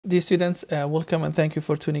Dear students, welcome and thank you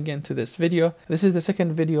for tuning in to this video. This is the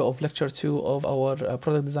second video of lecture 2 of our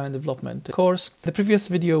product design development course. The previous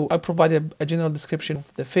video, I provided a general description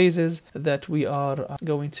of the phases that we are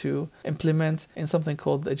going to implement in something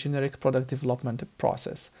called the generic product development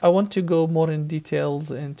process. I want to go more in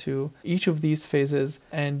details into each of these phases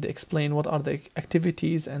and explain what are the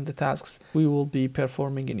activities and the tasks we will be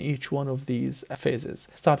performing in each one of these phases,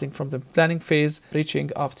 starting from the planning phase,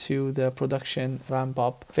 reaching up to the production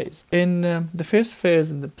ramp-up phase. In the first phase,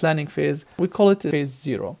 in the planning phase, we call it phase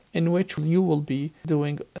 0, in which you will be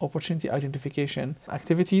doing opportunity identification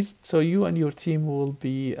activities. So you and your team will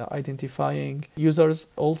be identifying users.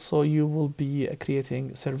 Also, you will be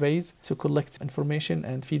creating surveys to collect information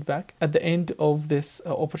and feedback. At the end of this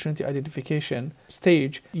opportunity identification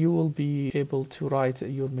stage, you will be able to write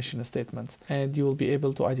your mission statement, and you will be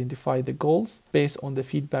able to identify the goals based on the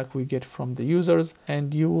feedback we get from the users,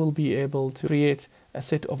 and you will be able to create a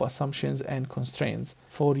set of assumptions and constraints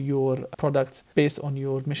for your product based on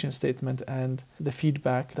your mission statement and the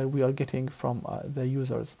feedback that we are getting from the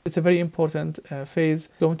users. It's a very important phase,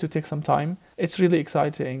 going to take some time. It's really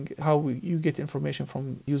exciting how you get information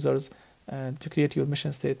from users to create your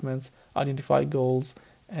mission statements, identify goals,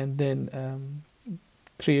 and then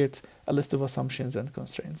create a list of assumptions and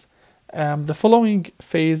constraints. The following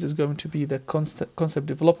phase is going to be the concept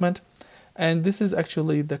development, and this is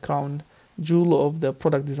actually the crown jewel of the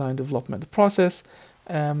product design development process.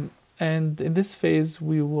 And in this phase,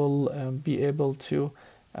 we will be able to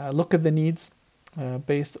look at the needs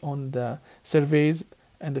based on the surveys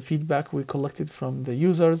and the feedback we collected from the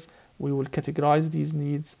users. We will categorize these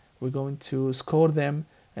needs. We're going to score them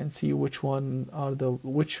and see which are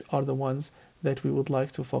the ones that we would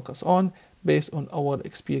like to focus on based on our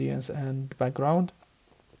experience and background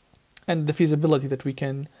and the feasibility that we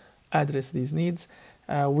can address these needs.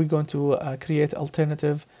 We're going to create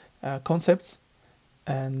alternative concepts,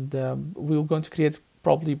 and we're going to create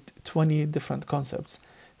probably 20 different concepts.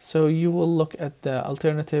 So you will look at the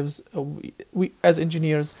alternatives. We as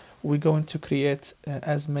engineers, we're going to create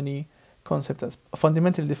as many concepts, as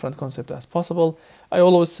fundamentally different concepts as possible. I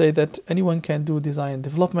always say that anyone can do design and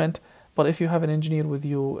development, but if you have an engineer with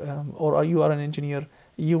you, or you are an engineer,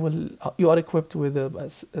 you are equipped with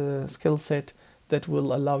a skill set that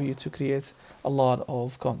will allow you to create a lot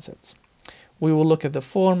of concepts. We will look at the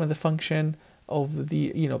form and the function of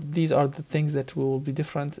these are the things that will be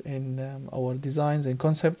different in our designs and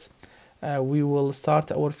concepts. We will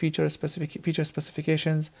start our feature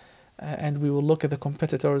specifications, and we will look at the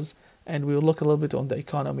competitors, and we will look a little bit on the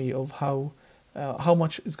economy of how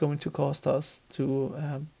much is going to cost us to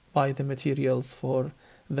buy the materials for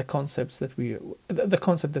the concepts that we're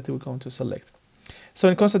going to select. So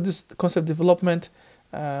in concept development,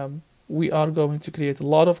 we are going to create a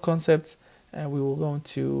lot of concepts, and we will going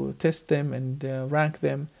to test them and rank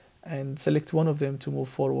them and select one of them to move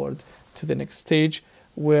forward to the next stage,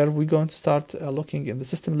 where we're going to start looking in the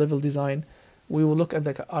system level design. We will look at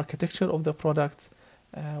the architecture of the product.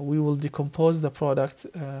 We will decompose the product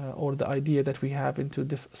or the idea that we have into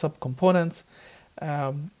subcomponents.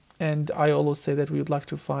 And I always say that we would like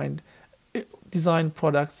to find design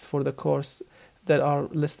products for the course that are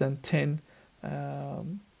less than 10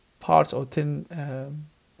 parts or 10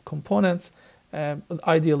 components.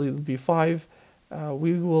 Ideally, it will be 5.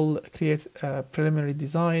 We will create a preliminary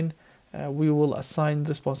design. We will assign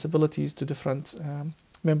responsibilities to different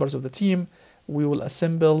members of the team. We will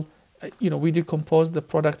assemble, we decompose the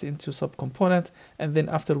product into subcomponent, and then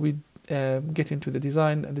after we get into the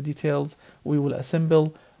design and the details, we will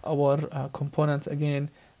assemble our components again.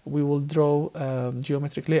 We will draw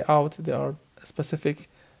geometric layout. There are specific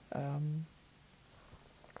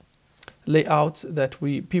layouts that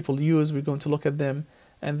people use. We're going to look at them,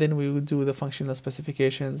 and then we will do the functional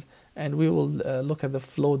specifications, and we will look at the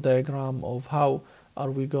flow diagram of how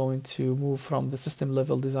are we going to move from the system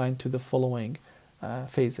level design to the following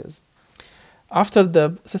phases. After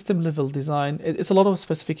the system level design, it's a lot of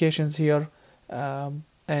specifications here,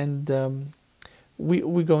 and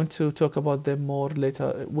we're going to talk about them more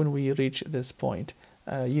later when we reach this point.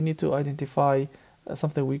 You need to identify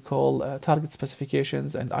something we call target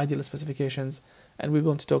specifications and ideal specifications, and we're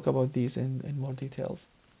going to talk about these in more details.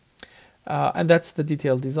 And that's the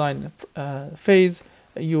detailed design phase.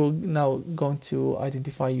 You're now going to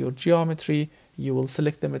identify your geometry. You will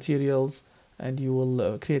select the materials, and you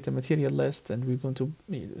will create a material list, and we're going to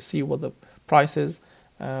see what the prices,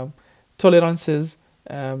 tolerances,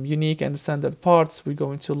 unique and standard parts. We're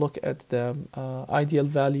going to look at the ideal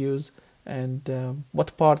values and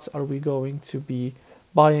what parts are we going to be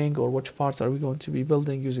buying, or which parts are we going to be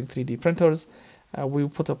building using 3D printers. We will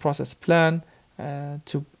put a process plan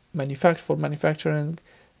to manufacturing,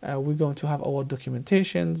 we're going to have our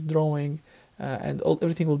documentations, drawing, and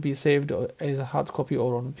everything will be saved as a hard copy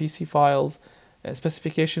or on PC files.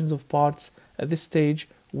 Specifications of parts. At this stage,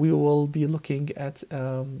 we will be looking at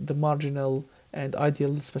the marginal and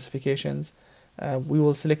ideal specifications. We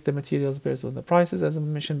will select the materials based on the prices, as I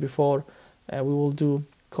mentioned before. We will do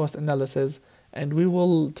cost analysis, and we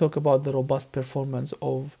will talk about the robust performance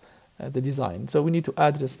of the design. So we need to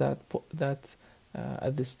address that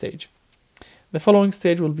at this stage. The following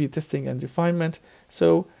stage will be testing and refinement.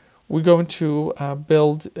 So we're going to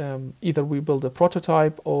build, either we build a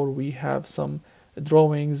prototype or we have some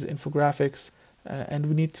drawings, infographics, and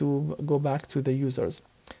we need to go back to the users.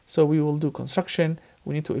 So we will do construction,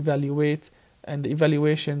 we need to evaluate, and the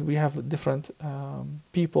evaluation, we have different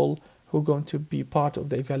people who are going to be part of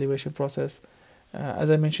the evaluation process.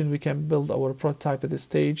 As I mentioned, we can build our prototype at this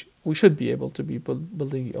stage. We should be able to be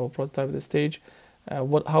building our prototype at this stage.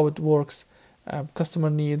 How it works, customer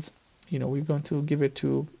needs, we're going to give it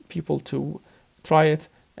to people to try it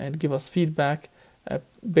and give us feedback.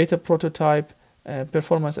 Beta prototype,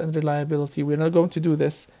 performance and reliability. We're not going to do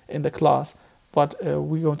this in the class, but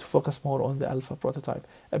we're going to focus more on the alpha prototype.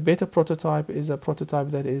 A beta prototype is a prototype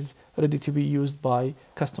that is ready to be used by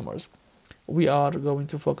customers. We are going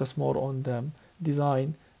to focus more on the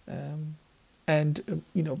design and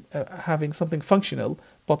having something functional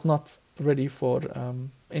but not ready for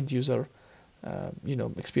end user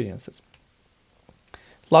experiences.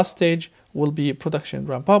 Last stage will be production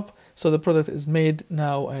ramp up. So the product is made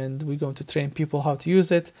now, and we're going to train people how to use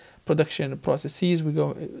it. Production processes,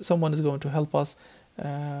 someone is going to help us.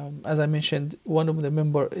 As I mentioned, one of the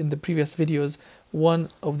member in the previous videos, one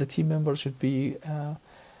of the team members should be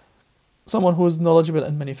someone who is knowledgeable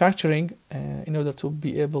in manufacturing, in order to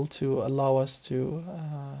be able to allow us to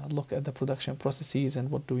look at the production processes and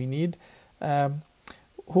what do we need. We're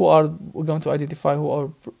going to identify who are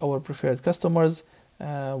our preferred customers.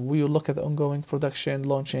 We will look at the ongoing production,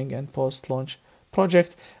 launching, and post-launch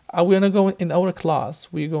project. We're going to go in our class.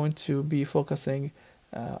 We're going to be focusing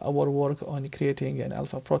our work on creating an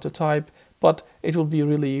alpha prototype, but it will be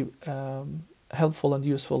really helpful and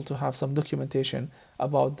useful to have some documentation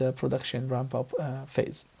about the production ramp-up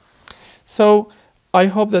phase. So I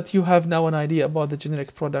hope that you have now an idea about the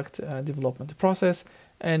generic product development process.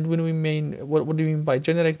 And when we what do we mean by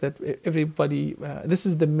generic? That everybody, this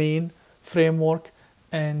is the main framework,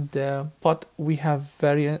 and but we have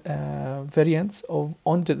variants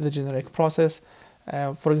on the generic process.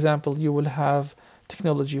 For example, you will have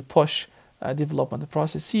technology push development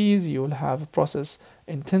processes. You will have process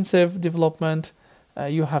intensive development.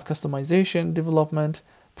 You have customization development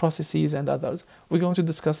processes and others. We're going to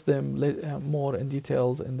discuss them more in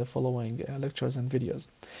details in the following lectures and videos.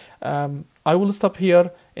 I will stop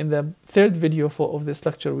here. In the third video of this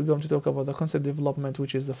lecture, we're going to talk about the concept development,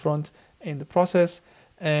 which is the front end process,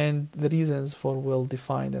 and the reasons for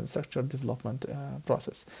well-defined and structured development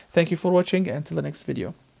process. Thank you for watching. Until the next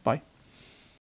video. Bye.